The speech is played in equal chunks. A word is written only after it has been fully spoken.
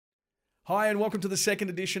Hi, and welcome to the second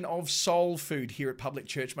edition of Soul Food here at Public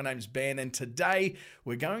Church. My name's Ben, and today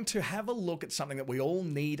we're going to have a look at something that we all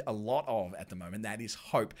need a lot of at the moment. That is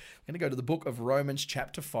hope. We're going to go to the book of Romans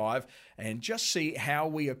chapter 5 and just see how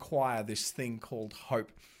we acquire this thing called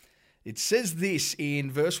hope. It says this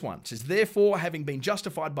in verse 1. It says, "Therefore, having been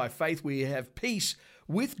justified by faith, we have peace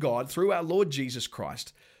with God through our Lord Jesus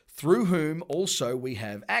Christ, through whom also we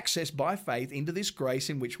have access by faith into this grace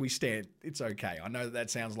in which we stand." It's okay. I know that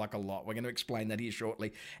sounds like a lot. We're going to explain that here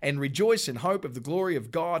shortly. "And rejoice in hope of the glory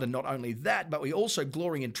of God. And not only that, but we also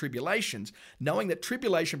glory in tribulations, knowing that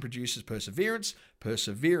tribulation produces perseverance,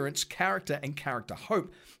 perseverance, character, and character,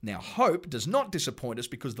 hope. Now, hope does not disappoint us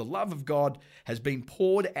because the love of God has been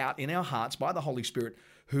poured out in our hearts by the Holy Spirit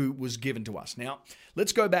who was given to us." Now,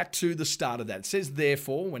 let's go back to the start of that. It says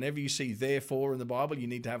therefore. Whenever you see therefore in the Bible, you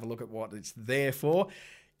need to have a look at what it's there for.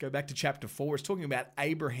 Go back to chapter 4. It's talking about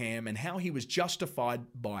Abraham and how he was justified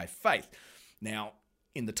by faith. Now,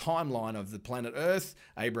 in the timeline of the planet Earth,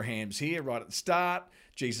 Abraham's here right at the start.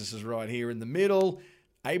 Jesus is right here in the middle.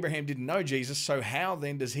 Abraham didn't know Jesus, so how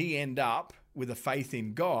then does he end up with a faith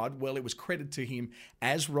in God? Well, it was credited to him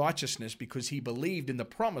as righteousness because he believed in the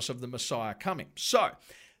promise of the Messiah coming. So,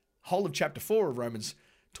 whole of chapter 4 of Romans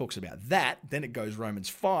talks about that. Then it goes Romans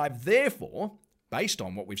 5. "Therefore, based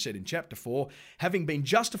on what we've said in chapter 4, having been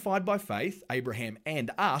justified by faith, Abraham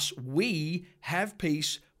and us, we have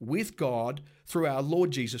peace with God through our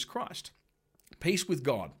Lord Jesus Christ." Peace with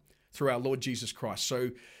God through our Lord Jesus Christ.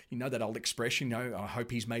 So, you know that old expression, I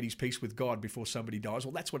hope he's made his peace with God before somebody dies.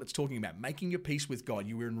 Well, that's what it's talking about, making your peace with God.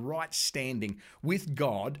 You were in right standing with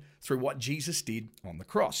God through what Jesus did on the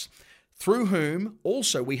cross. "Through whom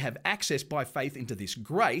also we have access by faith into this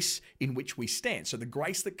grace in which we stand." So the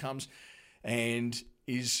grace that comes and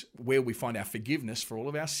is where we find our forgiveness for all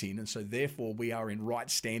of our sin. And so therefore we are in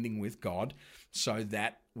right standing with God so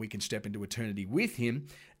that we can step into eternity with him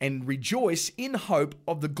and rejoice in hope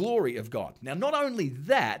of the glory of God. Now, not only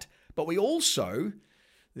that, but we also,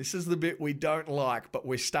 this is the bit we don't like, but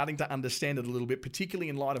we're starting to understand it a little bit, particularly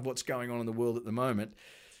in light of what's going on in the world at the moment.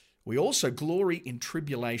 We also glory in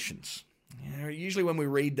tribulations. Usually when we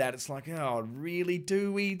read that, it's like, oh, really,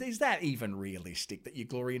 do we? Is that even realistic that you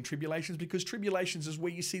glory in tribulations? Because tribulations is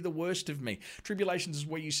where you see the worst of me. Tribulations is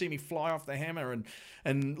where you see me fly off the hammer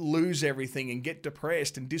and lose everything and get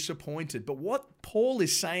depressed and disappointed. But what Paul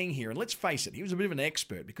is saying here, and let's face it, he was a bit of an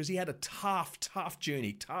expert because he had a tough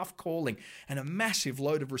journey, tough calling, and a massive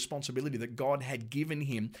load of responsibility that God had given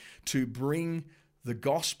him to bring the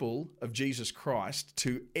gospel of Jesus Christ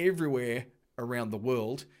to everywhere around the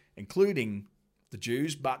world, including the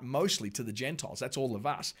Jews, but mostly to the Gentiles. That's all of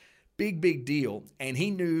us. Big deal. And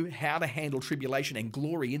he knew how to handle tribulation and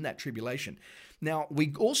glory in that tribulation. Now,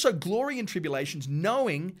 we also glory in tribulations,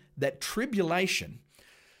 knowing that tribulation,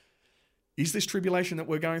 is this tribulation that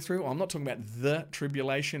we're going through? I'm not talking about the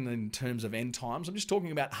tribulation in terms of end times. I'm just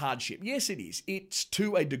talking about hardship. Yes, it is. It's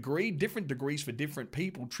to a degree, different degrees for different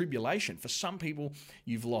people, tribulation. For some people,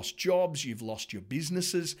 you've lost jobs, you've lost your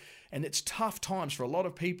businesses, and it's tough times for a lot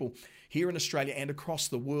of people here in Australia and across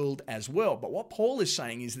the world as well. But what Paul is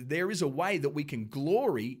saying is that there is a way that we can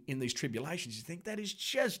glory in these tribulations. You think that is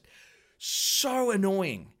just so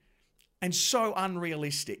annoying and so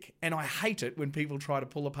unrealistic. And I hate it when people try to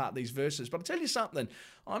pull apart these verses. But I'll tell you something,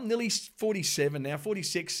 I'm nearly 47 now,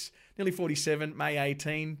 46, nearly 47, May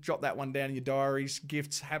 18. Jot that one down in your diaries.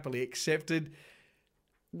 Gifts happily accepted.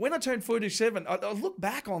 When I turned 47, I look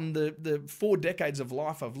back on the 4 decades of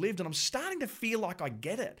life I've lived, and I'm starting to feel like I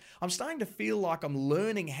get it. I'm starting to feel like I'm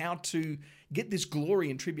learning how to get this glory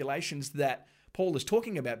in tribulations that Paul is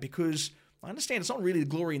talking about, because I understand it's not really the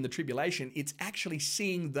glory in the tribulation, it's actually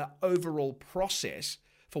seeing the overall process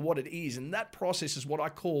for what it is. And that process is what I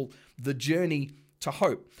call the journey to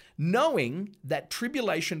hope. Knowing that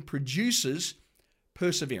tribulation produces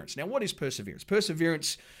perseverance. Now, what is perseverance?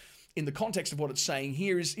 Perseverance, in the context of what it's saying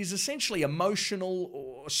here, is essentially emotional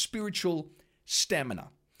or spiritual stamina.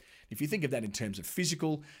 If you think of that in terms of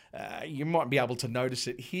physical, you might be able to notice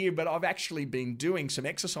it here, but I've actually been doing some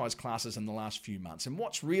exercise classes in the last few months. And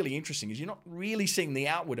what's really interesting is you're not really seeing the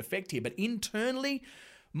outward effect here, but internally,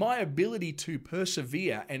 my ability to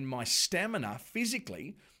persevere and my stamina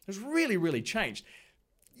physically has really changed.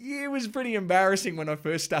 It was pretty embarrassing when I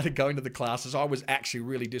first started going to the classes. I was actually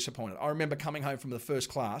really disappointed. I remember coming home from the first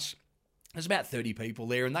class. There's about 30 people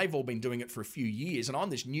there, and they've all been doing it for a few years. And I'm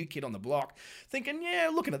this new kid on the block thinking, yeah,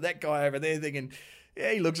 looking at that guy over there, thinking,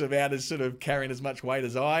 yeah, he looks about as sort of carrying as much weight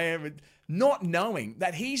as I am. Not knowing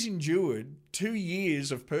that he's endured 2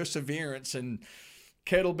 years of perseverance and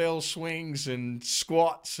kettlebell swings and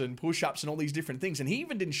squats and push-ups and all these different things. And he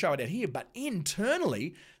even didn't show it out here, but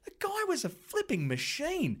internally, the guy was a flipping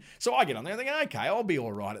machine. So I get on there thinking, okay, I'll be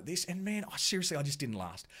all right at this. And man, I just didn't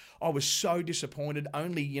last. I was so disappointed,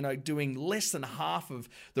 only, doing less than half of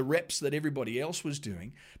the reps that everybody else was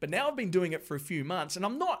doing. But now I've been doing it for a few months, and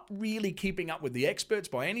I'm not really keeping up with the experts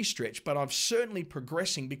by any stretch, but I'm certainly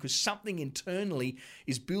progressing because something internally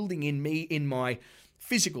is building in me, in my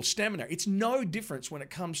physical stamina. It's no difference when it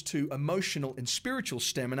comes to emotional and spiritual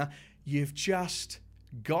stamina. You've just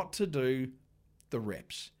got to do the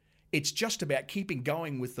reps. It's just about keeping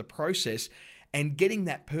going with the process and getting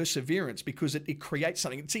that perseverance, because it creates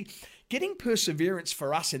something. See, getting perseverance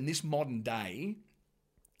for us in this modern day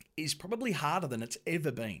is probably harder than it's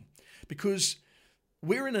ever been, because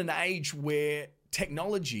we're in an age where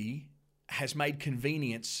technology has made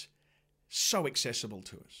convenience so accessible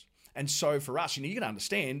to us. And so for us, you can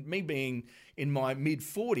understand, me being in my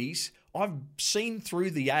mid-40s, I've seen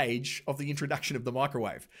through the age of the introduction of the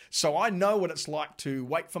microwave. So I know what it's like to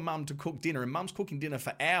wait for mum to cook dinner, and mum's cooking dinner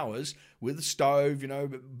for hours with a stove,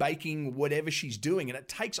 baking whatever she's doing. And it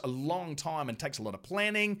takes a long time and takes a lot of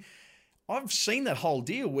planning. I've seen that whole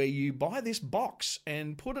deal where you buy this box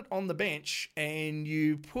and put it on the bench and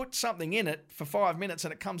you put something in it for 5 minutes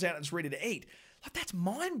and it comes out and it's ready to eat. Like, that's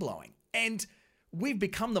mind-blowing. And we've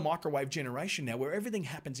become the microwave generation now, where everything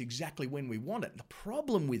happens exactly when we want it. The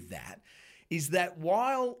problem with that is that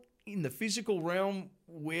while in the physical realm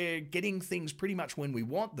we're getting things pretty much when we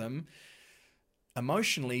want them,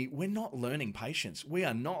 emotionally we're not learning patience. We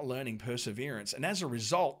are not learning perseverance. And as a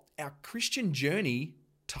result, our Christian journey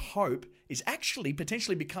to hope is actually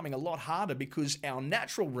potentially becoming a lot harder, because our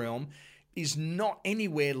natural realm is not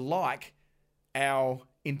anywhere like our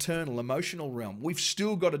internal emotional realm. We've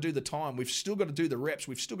still got to do the time. We've still got to do the reps.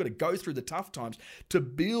 We've still got to go through the tough times to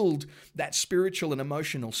build that spiritual and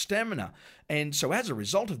emotional stamina. And so as a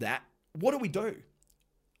result of that, what do?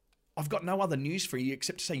 I've got no other news for you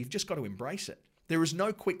except to say you've just got to embrace it. There is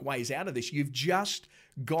no quick ways out of this. You've just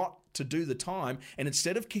got to do the time. And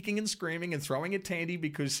instead of kicking and screaming and throwing a tandy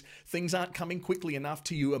because things aren't coming quickly enough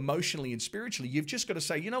to you emotionally and spiritually, you've just got to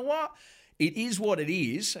say, you know what? It is what it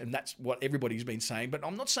is, and that's what everybody's been saying, but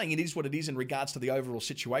I'm not saying it is what it is in regards to the overall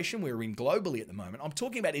situation we're in globally at the moment. I'm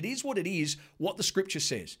talking about it is what it is, what the scripture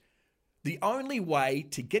says. The only way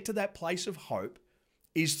to get to that place of hope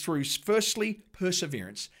is through, firstly,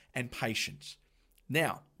 perseverance and patience.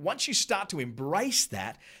 Now, once you start to embrace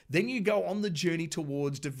that, then you go on the journey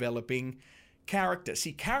towards developing character.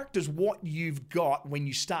 See, character's what you've got when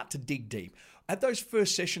you start to dig deep. At those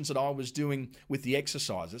first sessions that I was doing with the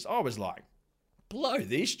exercises, I was like, blow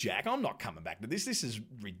this, Jack. I'm not coming back to this. This is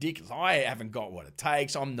ridiculous. I haven't got what it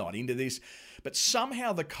takes. I'm not into this. But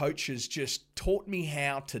somehow the coaches just taught me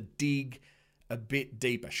how to dig a bit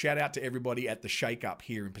deeper. Shout out to everybody at the Shake Up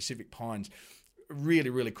here in Pacific Pines. Really,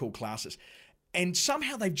 really cool classes. And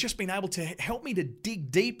somehow they've just been able to help me to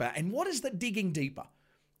dig deeper. And what is the digging deeper?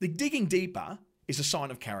 The digging deeper is a sign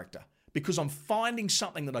of character, because I'm finding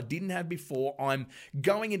something that I didn't have before. I'm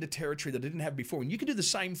going into territory that I didn't have before. And you can do the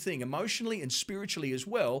same thing emotionally and spiritually as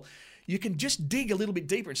well. You can just dig a little bit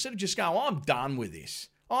deeper instead of just going, oh, I'm done with this.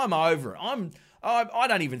 I'm over it. I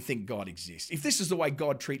don't even think God exists. If this is the way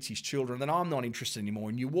God treats his children, then I'm not interested anymore.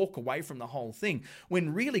 And you walk away from the whole thing,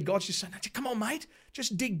 when really God's just saying, come on, mate,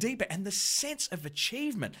 just dig deeper. And the sense of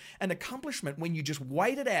achievement and accomplishment when you just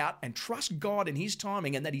wait it out and trust God and his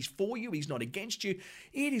timing and that he's for you, he's not against you,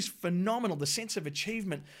 it is phenomenal. The sense of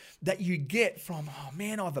achievement that you get from, oh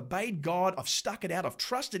man, I've obeyed God, I've stuck it out, I've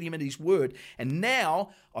trusted him and his word, and now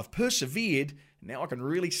I've persevered. Now I can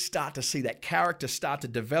really start to see that character start to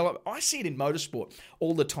develop. I see it in motorsport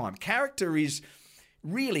all the time. Character is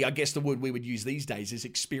really, I guess the word we would use these days is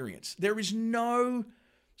experience. There is no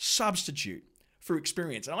substitute for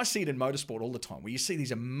experience. And I see it in motorsport all the time, where you see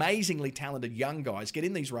these amazingly talented young guys get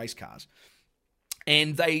in these race cars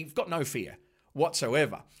and they've got no fear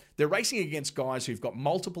whatsoever. They're racing against guys who've got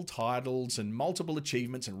multiple titles and multiple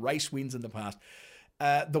achievements and race wins in the past.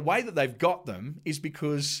 The way that they've got them is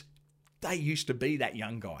because they used to be that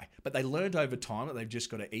young guy, but they learned over time that they've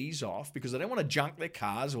just got to ease off because they don't want to junk their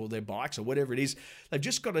cars or their bikes or whatever it is. They've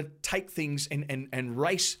just got to take things and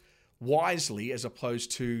race wisely as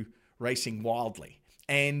opposed to racing wildly.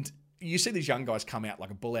 And you see these young guys come out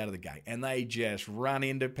like a bull out of the gate and they just run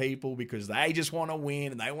into people because they just want to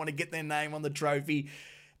win and they want to get their name on the trophy.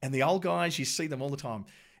 And the old guys, you see them all the time.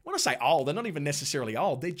 When I say old, they're not even necessarily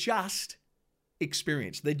old. They're just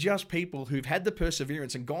experienced. They're just people who've had the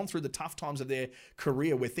perseverance and gone through the tough times of their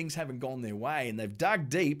career where things haven't gone their way, and they've dug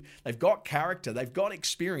deep, they've got character, they've got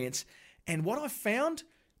experience. And what I've found,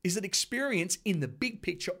 is that experience in the big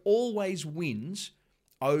picture always wins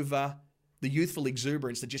over the youthful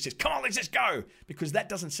exuberance that just says, come on, let's just go. Because that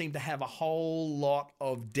doesn't seem to have a whole lot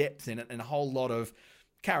of depth in it and a whole lot of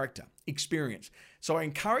character, experience. So I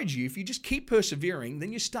encourage you, if you just keep persevering,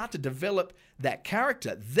 then you start to develop that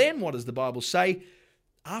character. Then what does the Bible say?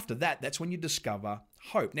 After that, that's when you discover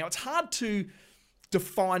hope. Now, it's hard to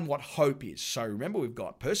define what hope is. So remember, we've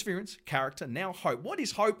got perseverance, character, now hope. What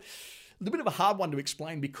is hope? A little bit of a hard one to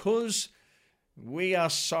explain because we are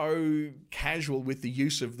so casual with the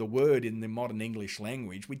use of the word in the modern English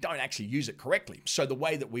language. We don't actually use it correctly. So the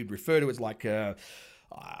way that we refer to it is like, I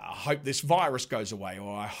hope this virus goes away,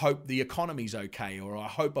 or I hope the economy's okay, or I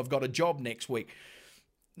hope I've got a job next week.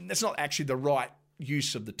 That's not actually the right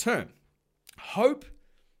use of the term. Hope,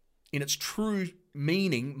 in its true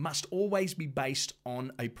meaning, must always be based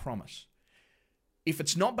on a promise. If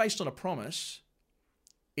it's not based on a promise,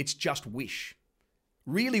 it's just wish.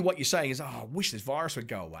 Really what you're saying is, I wish this virus would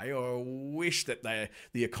go away, or I wish that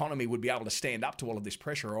the economy would be able to stand up to all of this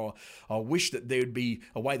pressure, or I wish that there would be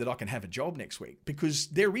a way that I can have a job next week. Because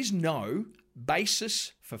there is no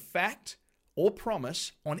basis for fact or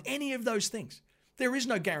promise on any of those things. There is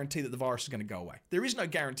no guarantee that the virus is going to go away. There is no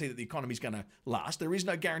guarantee that the economy is going to last. There is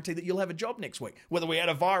no guarantee that you'll have a job next week, whether we had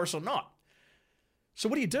a virus or not. So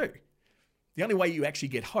what do? The only way you actually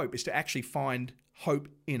get hope is to actually find hope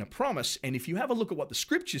in a promise. And if you have a look at what the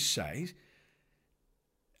scriptures say,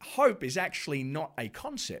 hope is actually not a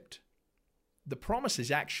concept. The promise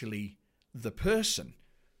is actually the person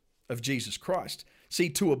of Jesus Christ. See,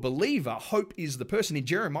 to a believer, hope is the person. In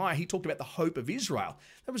Jeremiah, he talked about the hope of Israel.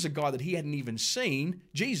 That was a guy that he hadn't even seen,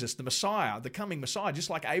 Jesus, the Messiah, the coming Messiah. Just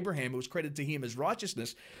like Abraham, it was credited to him as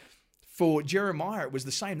righteousness. For Jeremiah, it was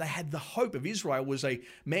the same. They had the hope of Israel was a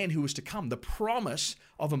man who was to come, the promise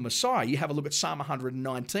of a Messiah. You have a look at Psalm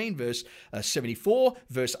 119, verse 74,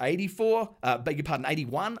 verse 84, 81,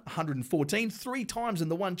 114. 3 times in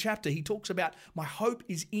the one chapter, he talks about my hope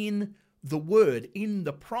is in the word, in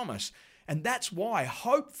the promise. And that's why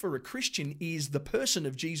hope for a Christian is the person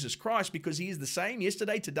of Jesus Christ, because he is the same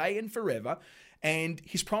yesterday, today, and forever. And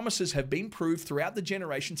his promises have been proved throughout the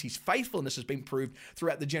generations. His faithfulness has been proved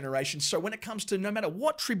throughout the generations. So when it comes to no matter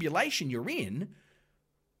what tribulation you're in,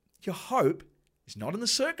 your hope is not in the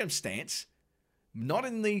circumstance, not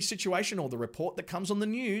in the situation or the report that comes on the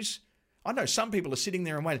news. I know some people are sitting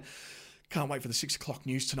there and waiting, can't wait for the 6 o'clock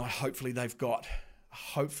news tonight. Hopefully they've got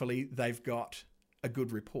a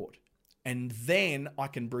good report. And then I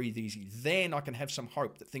can breathe easy. Then I can have some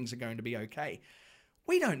hope that things are going to be okay.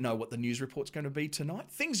 We don't know what the news report's going to be tonight.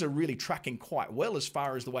 Things are really tracking quite well as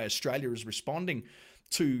far as the way Australia is responding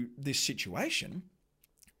to this situation.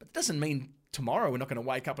 But it doesn't mean tomorrow we're not going to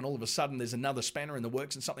wake up and all of a sudden there's another spanner in the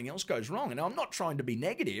works and something else goes wrong. And I'm not trying to be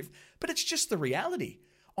negative, but it's just the reality.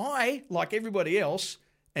 I, like everybody else,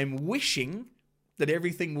 am wishing that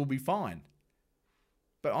everything will be fine.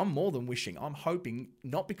 But I'm more than wishing. I'm hoping,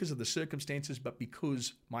 not because of the circumstances, but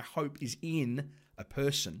because my hope is in a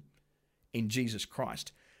person, in Jesus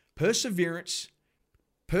Christ. Perseverance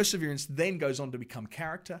then goes on to become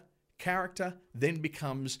character. Character then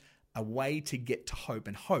becomes a way to get to hope.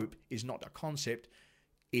 And hope is not a concept,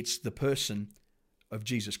 it's the person of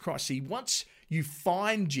Jesus Christ. See, once you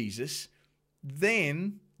find Jesus,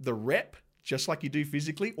 then the rep, just like you do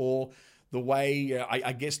physically, or the way,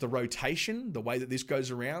 I guess the rotation, the way that this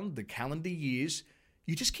goes around, the calendar years,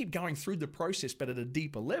 you just keep going through the process, but at a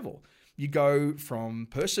deeper level. You go from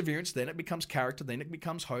perseverance, then it becomes character, then it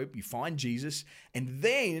becomes hope. You find Jesus, and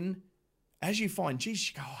then as you find Jesus,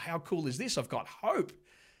 you go, oh, how cool is this? I've got hope.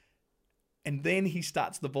 And then he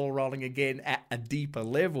starts the ball rolling again at a deeper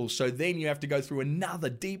level. So then you have to go through another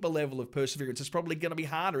deeper level of perseverance. It's probably going to be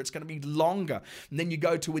harder. It's going to be longer. And then you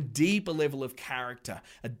go to a deeper level of character,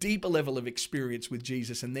 a deeper level of experience with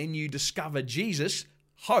Jesus. And then you discover Jesus,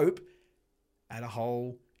 hope, at a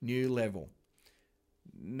whole new level.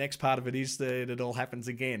 Next part of it is that it all happens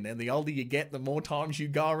again. And the older you get, the more times you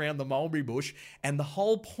go around the mulberry bush. And the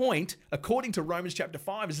whole point, according to Romans chapter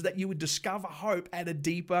 5, is that you would discover hope at a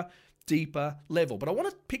deeper level. But I want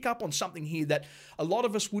to pick up on something here that a lot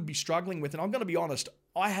of us would be struggling with. And I'm going to be honest,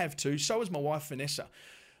 I have too. So is my wife, Vanessa.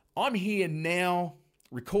 I'm here now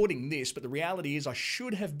recording this, but the reality is I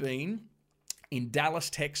should have been in Dallas,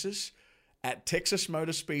 Texas, at Texas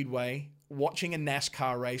Motor Speedway, watching a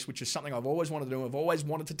NASCAR race, which is something I've always wanted to do. I've always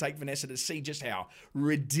wanted to take Vanessa to see just how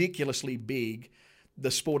ridiculously big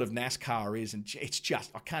the sport of NASCAR is. And it's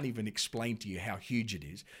just, I can't even explain to you how huge it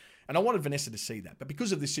is. And I wanted Vanessa to see that. But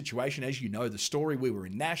because of this situation, as you know, the story, we were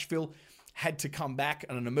in Nashville, had to come back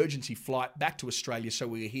on an emergency flight back to Australia, so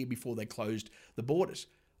we were here before they closed the borders.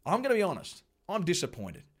 I'm going to be honest, I'm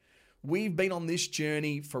disappointed. We've been on this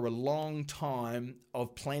journey for a long time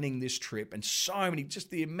of planning this trip, and so many, just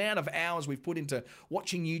the amount of hours we've put into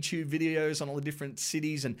watching YouTube videos on all the different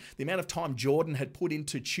cities, and the amount of time Jordan had put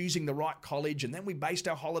into choosing the right college, and then we based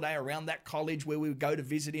our holiday around that college where we would go to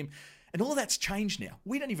visit him. And all of that's changed now.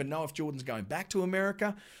 We don't even know if Jordan's going back to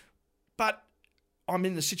America, but I'm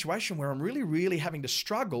in the situation where I'm really, really having to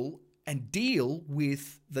struggle and deal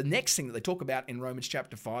with the next thing that they talk about in Romans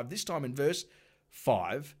chapter 5, this time in verse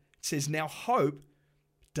 5. It says, now hope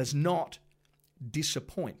does not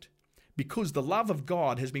disappoint, because the love of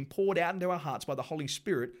God has been poured out into our hearts by the Holy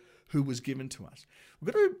Spirit who was given to us.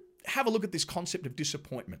 We've got to have a look at this concept of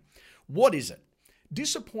disappointment. What is it?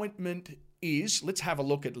 Disappointment is, let's have a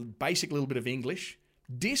look at basic little bit of English.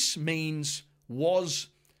 Dis means was,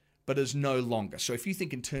 but is no longer. So if you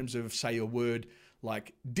think in terms of, say, a word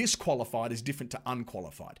like disqualified is different to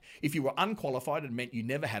unqualified. If you were unqualified, it meant you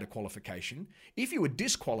never had a qualification. If you were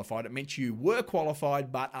disqualified, it meant you were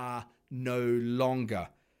qualified but are no longer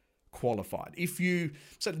qualified.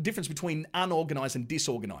 So the difference between unorganized and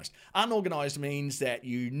disorganized. Unorganized means that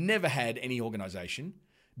you never had any organization.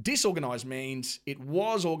 Disorganized means it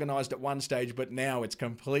was organized at one stage, but now it's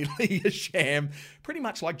completely a sham. Pretty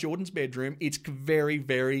much like Jordan's bedroom, it's very,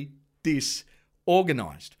 very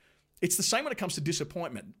disorganized. It's the same when it comes to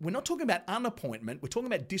disappointment. We're not talking about unappointment, we're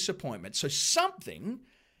talking about disappointment. So something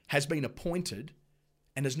has been appointed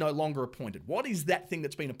and is no longer appointed. What is that thing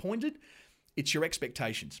that's been appointed? It's your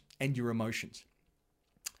expectations and your emotions.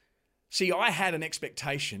 See, I had an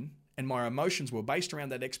expectation, and my emotions were based around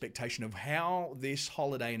that expectation of how this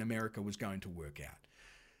holiday in America was going to work out.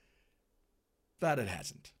 But it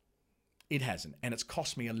hasn't. It hasn't. And it's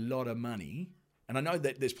cost me a lot of money. And I know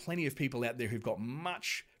that there's plenty of people out there who've got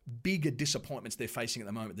much bigger disappointments they're facing at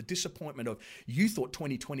the moment. The disappointment of you thought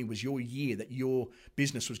 2020 was your year that your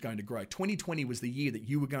business was going to grow. 2020 was the year that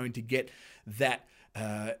you were going to get that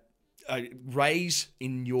raise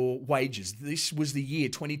in your wages. This was the year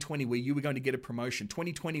 2020 where you were going to get a promotion.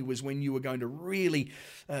 2020 was when you were going to really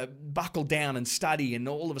buckle down and study, and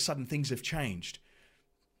all of a sudden things have changed.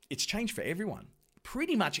 It's changed for everyone.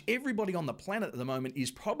 Pretty much everybody on the planet at the moment is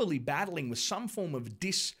probably battling with some form of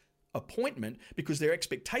disappointment because their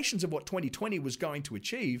expectations of what 2020 was going to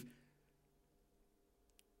achieve,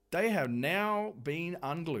 they have now been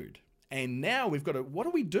unglued. And now we've got to, what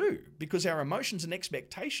do we do? Because our emotions and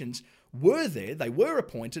expectations were there, they were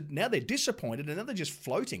appointed, now they're disappointed, and now they're just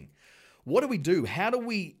floating. What do we do? How do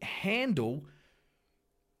we handle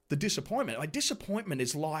the disappointment? Like, disappointment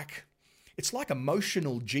is like, it's like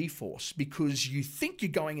emotional G-force, because you think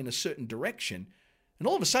you're going in a certain direction, and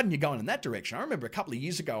all of a sudden you're going in that direction. I remember a couple of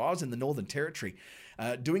years ago, I was in the Northern Territory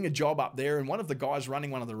doing a job up there, and one of the guys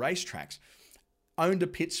running one of the racetracks owned a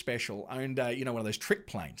pit special, owned one of those trick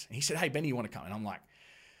planes. And he said, hey, Benny, you want to come? And I'm like,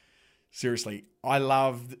 seriously, I'm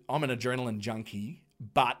an adrenaline junkie,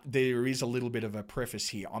 but there is a little bit of a preface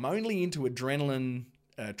here. I'm only into adrenaline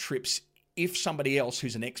trips if somebody else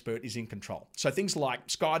who's an expert is in control. So things like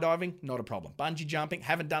skydiving, not a problem. Bungee jumping,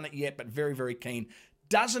 haven't done it yet, but very, very keen.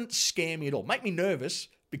 Doesn't scare me at all. Make me nervous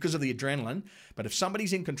because of the adrenaline, but if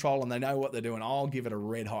somebody's in control and they know what they're doing, I'll give it a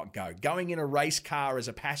red hot go. Going in a race car as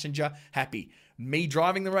a passenger, happy. Me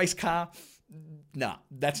driving the race car, nah,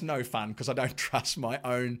 that's no fun because I don't trust my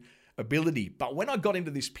own ability. But when I got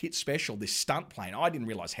into this pit special, this stunt plane, I didn't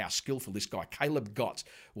realize how skillful this guy, Caleb Gotts,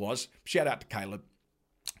 was. Shout out to Caleb.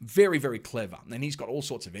 Very, very clever. And he's got all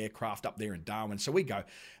sorts of aircraft up there in Darwin. So we go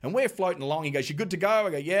and we're floating along. He goes, you good to go?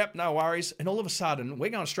 I go, yep, no worries. And all of a sudden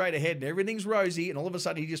we're going straight ahead and everything's rosy. And all of a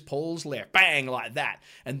sudden he just pulls left, bang, like that.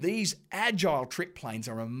 And these agile trick planes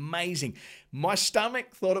are amazing. My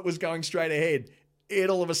stomach thought it was going straight ahead.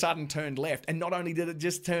 It all of a sudden turned left. And not only did it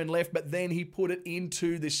just turn left, but then he put it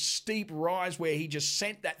into this steep rise where he just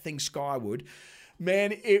sent that thing skyward.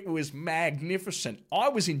 Man, it was magnificent. I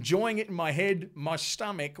was enjoying it in my head. My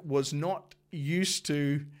stomach was not used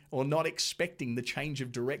to or not expecting the change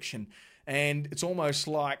of direction. And it's almost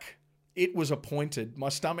like it was appointed. My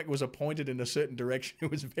stomach was appointed in a certain direction.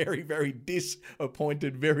 It was very, very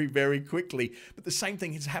disappointed very, very quickly. But the same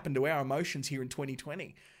thing has happened to our emotions here in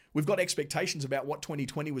 2020. We've got expectations about what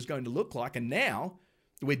 2020 was going to look like. And now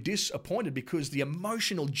we're disappointed because the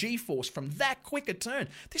emotional G-force from that quick a turn,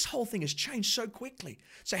 this whole thing has changed so quickly.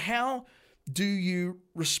 So how do you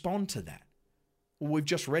respond to that? Well, we've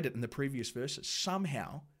just read it in the previous verses.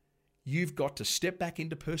 Somehow you've got to step back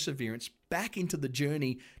into perseverance, back into the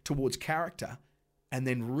journey towards character, and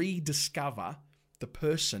then rediscover the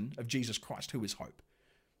person of Jesus Christ, who is hope.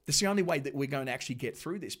 That's the only way that we're going to actually get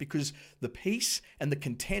through this, because the peace and the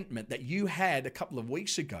contentment that you had a couple of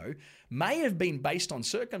weeks ago may have been based on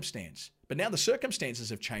circumstance, but now the circumstances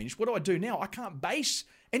have changed. What do I do now? I can't base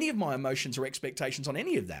any of my emotions or expectations on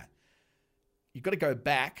any of that. You've got to go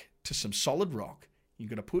back to some solid rock. You've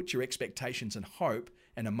got to put your expectations and hope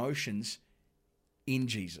and emotions in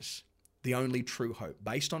Jesus, the only true hope,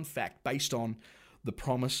 based on fact, based on the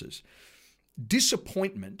promises.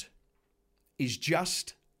 Disappointment is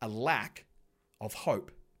just a lack of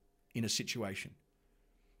hope in a situation.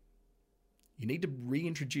 You need to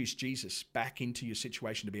reintroduce Jesus back into your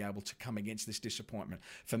situation to be able to come against this disappointment.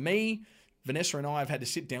 For me, Vanessa and I have had to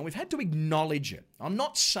sit down. We've had to acknowledge it. I'm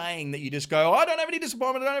not saying that you just go, I don't have any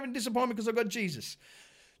disappointment. I don't have any disappointment because I've got Jesus.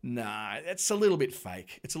 No, that's a little bit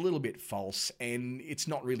fake. It's a little bit false, and it's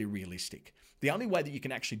not really realistic. The only way that you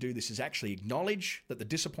can actually do this is actually acknowledge that the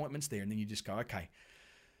disappointment's there, and then you just go, okay,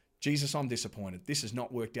 Jesus, I'm disappointed. This has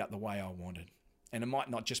not worked out the way I wanted. And it might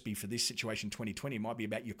not just be for this situation 2020. It might be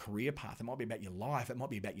about your career path. It might be about your life. It might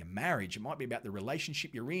be about your marriage. It might be about the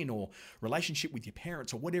relationship you're in or relationship with your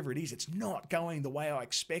parents or whatever it is. It's not going the way I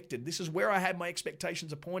expected. This is where I had my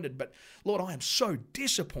expectations appointed. But Lord, I am so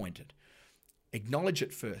disappointed. Acknowledge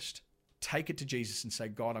it first. Take it to Jesus and say,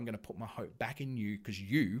 God, I'm going to put my hope back in you because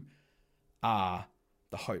you are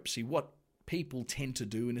the hope. See, what people tend to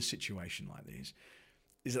do in a situation like this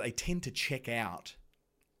is that they tend to check out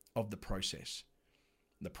of the process.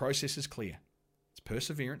 The process is clear. It's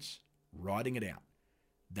perseverance, writing it out.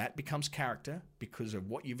 That becomes character because of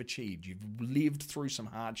what you've achieved. You've lived through some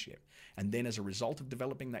hardship. And then as a result of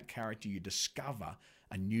developing that character, you discover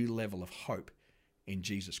a new level of hope in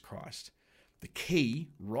Jesus Christ. The key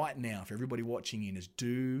right now for everybody watching in is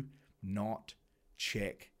do not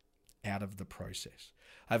check out of the process.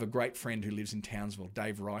 I have a great friend who lives in Townsville,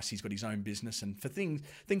 Dave Rice. He's got his own business, and for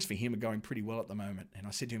things for him are going pretty well at the moment. And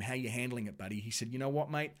I said to him, how are you handling it, buddy? He said, you know what,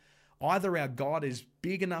 mate? Either our God is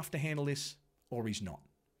big enough to handle this or he's not.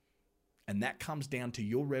 And that comes down to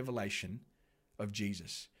your revelation of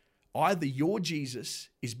Jesus. Either your Jesus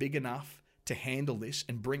is big enough to handle this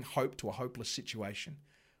and bring hope to a hopeless situation,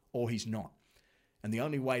 or he's not. And the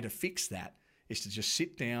only way to fix that is to just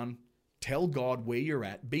sit down, tell God where you're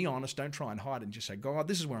at, be honest, don't try and hide it, and just say, God,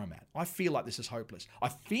 this is where I'm at. I feel like this is hopeless. I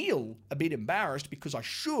feel a bit embarrassed because I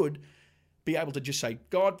should be able to just say,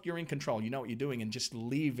 God, you're in control. You know what you're doing, and just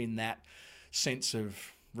live in that sense of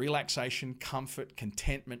relaxation, comfort,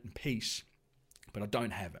 contentment, and peace. But I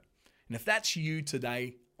don't have it. And if that's you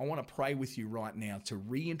today, I want to pray with you right now to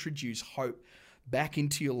reintroduce hope back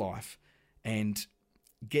into your life and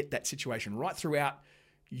get that situation right throughout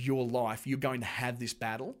your life. You're going to have this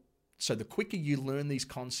battle. So the quicker you learn these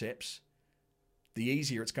concepts, the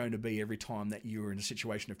easier it's going to be every time that you're in a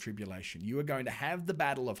situation of tribulation. You are going to have the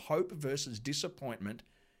battle of hope versus disappointment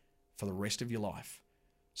for the rest of your life.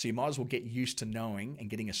 So you might as well get used to knowing and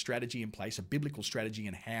getting a strategy in place, a biblical strategy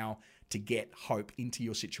in how to get hope into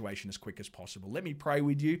your situation as quick as possible. Let me pray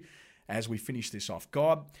with you as we finish this off.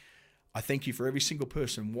 God, I thank you for every single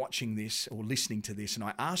person watching this or listening to this. And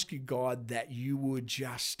I ask you, God, that you would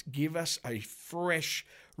just give us a fresh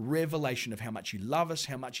revelation of how much you love us,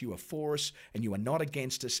 how much you are for us, and you are not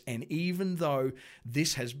against us. And even though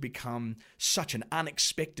this has become such an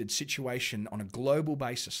unexpected situation on a global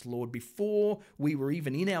basis, Lord, before we were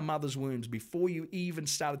even in our mother's wombs, before you even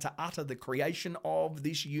started to utter the creation of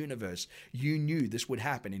this universe, you knew this would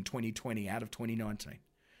happen in 2020 out of 2019.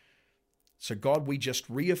 So God, we just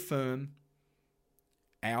reaffirm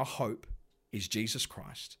our hope is Jesus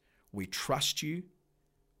Christ. We trust you.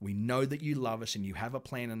 We know that you love us and you have a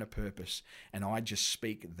plan and a purpose. And I just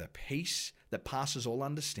speak the peace that passes all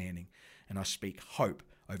understanding. And I speak hope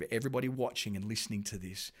over everybody watching and listening to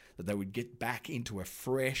this, that they would get back into a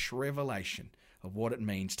fresh revelation of what it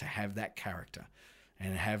means to have that character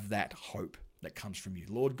and have that hope that comes from you.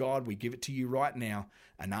 Lord God, we give it to you right now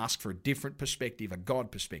and ask for a different perspective, a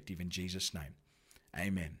God perspective in Jesus' name.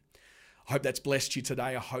 Amen. I hope that's blessed you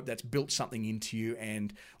today. I hope that's built something into you,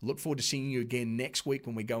 and look forward to seeing you again next week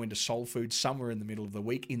when we go into soul food somewhere in the middle of the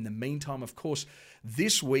week. In the meantime, of course,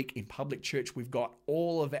 this week in Public Church, we've got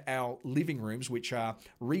all of our living rooms, which are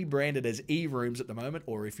rebranded as E-rooms at the moment,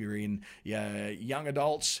 or if you're in young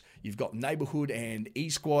adults, you've got neighborhood and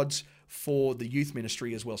E-squads for the youth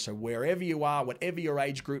ministry as well. So wherever you are, whatever your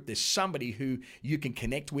age group, there's somebody who you can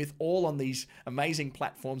connect with, all on these amazing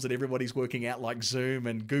platforms that everybody's working out, like Zoom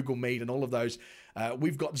and Google Meet and all of those.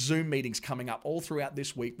 We've got Zoom meetings coming up all throughout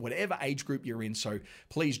this week, whatever age group you're in. So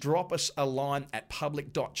please drop us a line at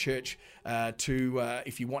public.church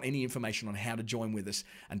if you want any information on how to join with us.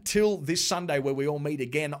 Until this Sunday, where we all meet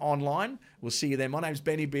again online, we'll see you then. My name's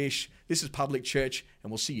Benny Bish. This is Public Church,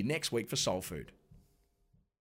 and we'll see you next week for Soul Food.